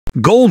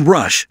Gold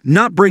Rush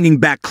not bringing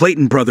back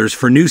Clayton brothers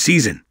for new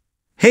season.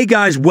 Hey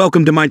guys,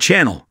 welcome to my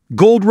channel,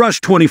 Gold Rush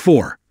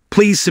 24.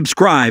 Please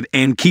subscribe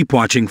and keep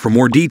watching for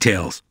more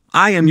details.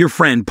 I am your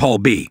friend Paul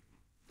B.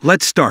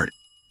 Let's start.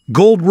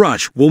 Gold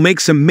Rush will make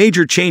some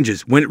major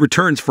changes when it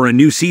returns for a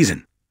new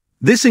season.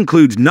 This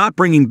includes not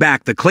bringing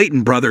back the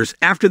Clayton brothers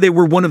after they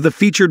were one of the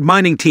featured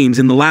mining teams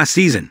in the last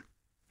season.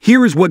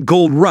 Here is what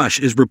Gold Rush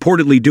is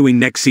reportedly doing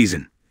next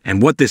season,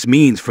 and what this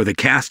means for the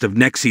cast of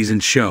next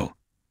season's show.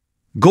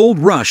 Gold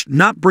Rush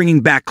not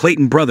bringing back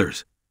Clayton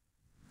brothers.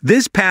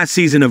 This past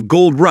season of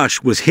Gold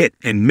Rush was hit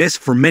and miss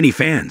for many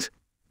fans.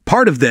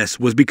 Part of this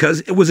was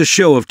because it was a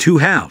show of two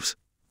halves.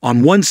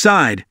 On one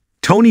side,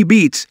 Tony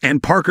Beats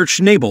and Parker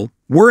Schnabel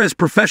were as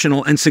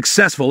professional and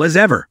successful as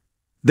ever.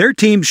 Their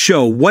teams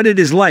show what it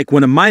is like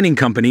when a mining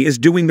company is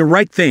doing the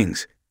right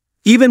things.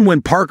 Even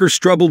when Parker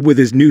struggled with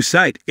his new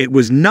site, it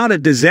was not a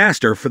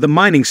disaster for the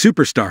mining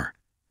superstar.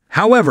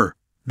 However,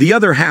 the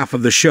other half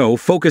of the show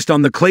focused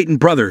on the Clayton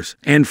brothers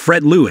and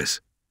Fred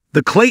Lewis.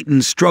 The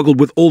Claytons struggled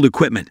with old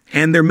equipment,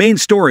 and their main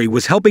story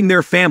was helping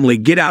their family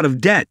get out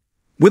of debt.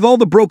 With all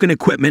the broken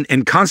equipment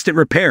and constant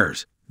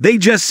repairs, they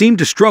just seemed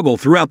to struggle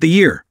throughout the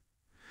year.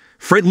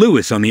 Fred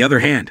Lewis, on the other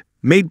hand,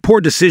 made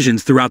poor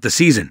decisions throughout the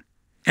season,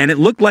 and it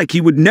looked like he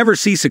would never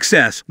see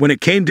success when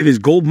it came to his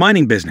gold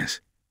mining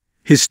business.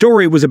 His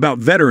story was about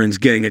veterans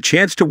getting a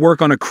chance to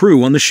work on a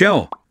crew on the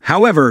show.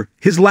 However,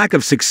 his lack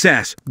of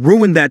success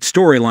ruined that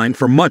storyline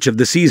for much of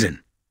the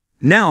season.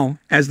 Now,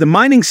 as the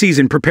mining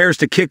season prepares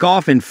to kick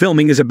off and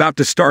filming is about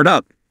to start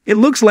up, it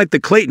looks like the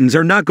Claytons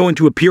are not going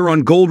to appear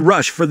on Gold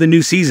Rush for the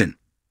new season.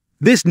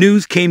 This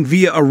news came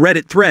via a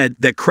Reddit thread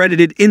that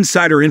credited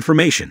insider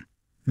information.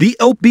 The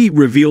OP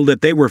revealed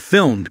that they were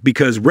filmed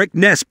because Rick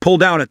Ness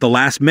pulled out at the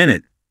last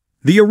minute.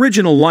 The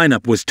original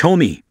lineup was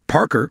Tony,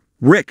 Parker,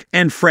 Rick,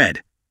 and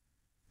Fred.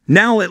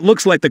 Now it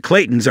looks like the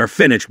Claytons are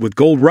finished with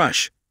Gold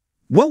Rush.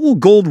 What will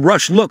Gold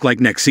Rush look like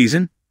next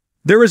season?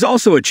 There is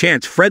also a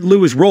chance Fred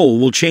Lewis' role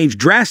will change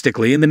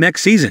drastically in the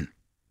next season.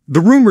 The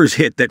rumors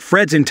hit that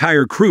Fred's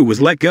entire crew was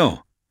let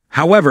go.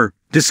 However,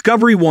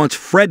 Discovery wants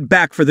Fred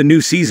back for the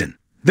new season.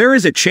 There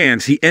is a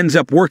chance he ends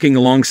up working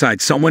alongside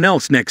someone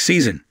else next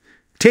season,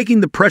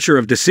 taking the pressure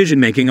of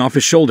decision-making off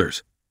his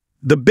shoulders.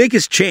 The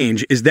biggest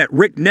change is that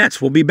Rick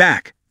Ness will be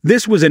back.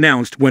 This was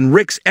announced when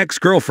Rick's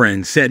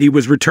ex-girlfriend said he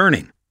was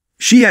returning.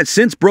 She had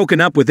since broken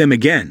up with him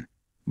again,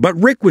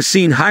 but Rick was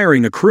seen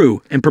hiring a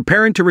crew and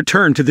preparing to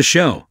return to the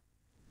show.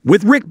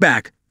 With Rick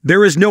back,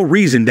 there is no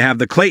reason to have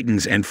the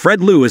Claytons and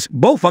Fred Lewis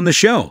both on the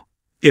show.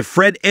 If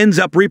Fred ends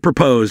up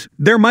reproposed,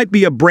 there might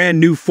be a brand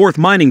new fourth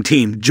mining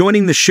team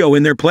joining the show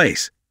in their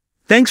place.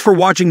 Thanks for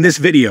watching this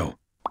video.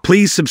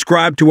 Please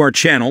subscribe to our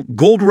channel,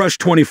 Gold Rush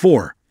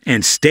 24,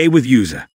 and stay with Yuza.